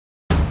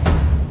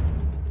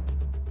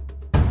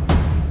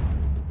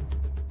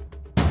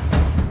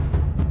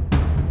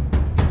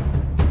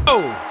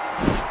Whoa!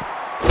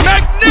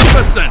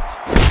 Magnificent!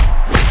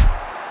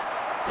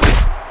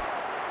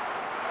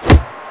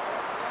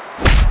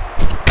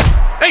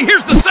 Hey,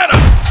 here's the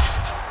setup!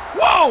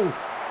 Whoa!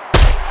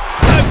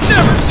 I've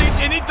never seen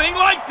anything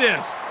like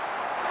this!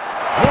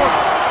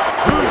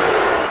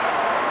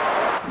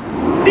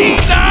 1, 2...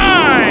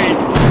 Denied!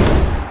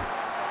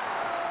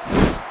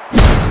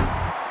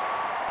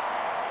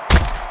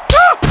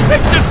 Ah,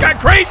 it's just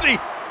got crazy!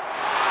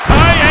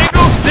 High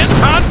angle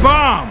senton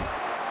bomb!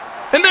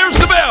 And there's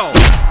the bell!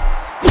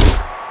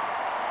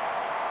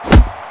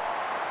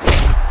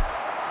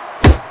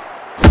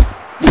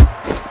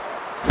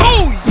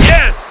 Oh,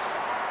 yes!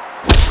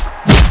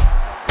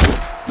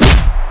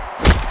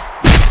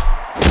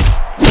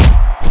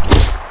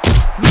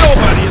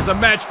 Nobody is a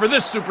match for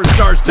this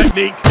superstar's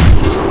technique.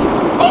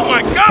 Oh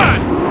my God!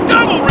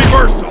 Double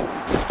reversal!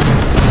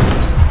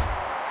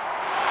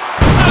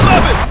 I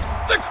love it!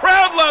 The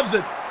crowd loves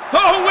it!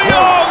 Oh, we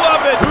all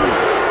love it!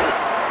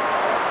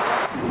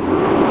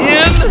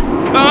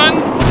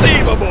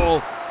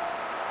 Inconceivable!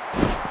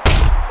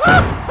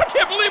 Ah, I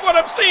can't believe what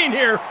I'm seeing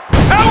here!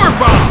 Power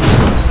bomb!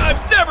 I've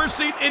never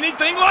seen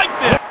anything like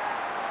this!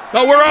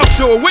 But we're off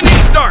to a winning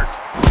start!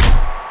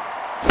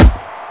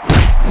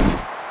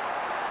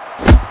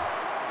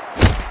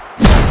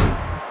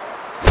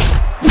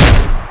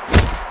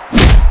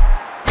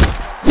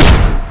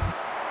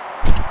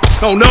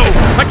 Oh no,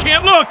 I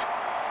can't look!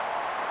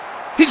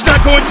 He's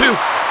not going to,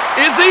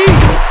 is he?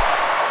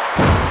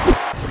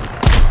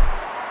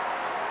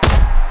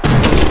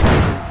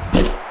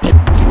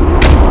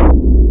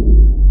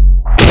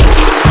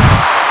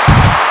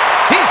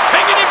 He's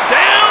taking him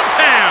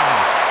downtown!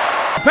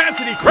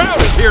 Capacity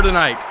crowd is here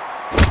tonight.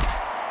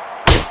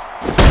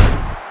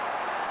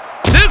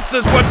 This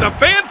is what the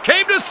fans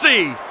came to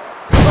see.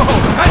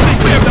 Oh, I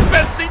think we have the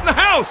best seat in the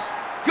house.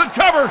 Good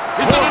cover,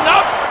 is it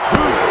enough?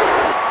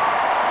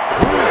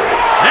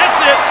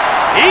 That's it!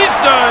 He's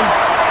done!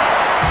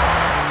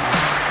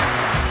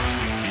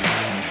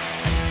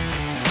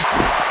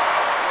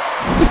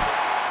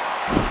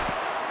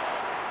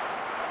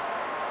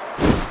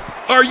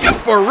 Are you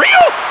for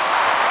real?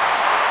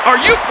 Are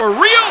you for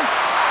real?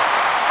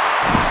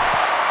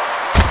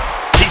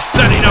 He's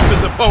setting up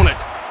his opponent.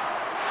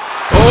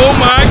 Oh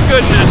my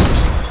goodness!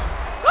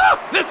 Oh,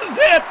 this is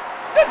it!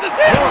 This is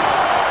it!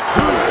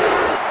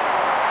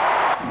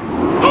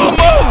 1, 2...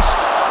 Almost!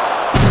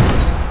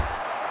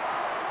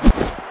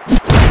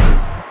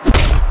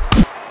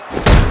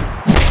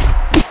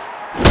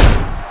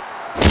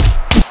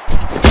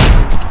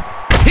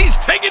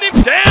 Taking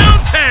him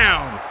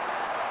downtown!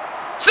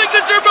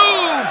 Signature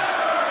move!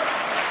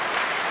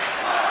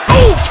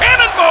 Oh,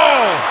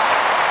 cannonball!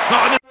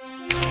 Oh,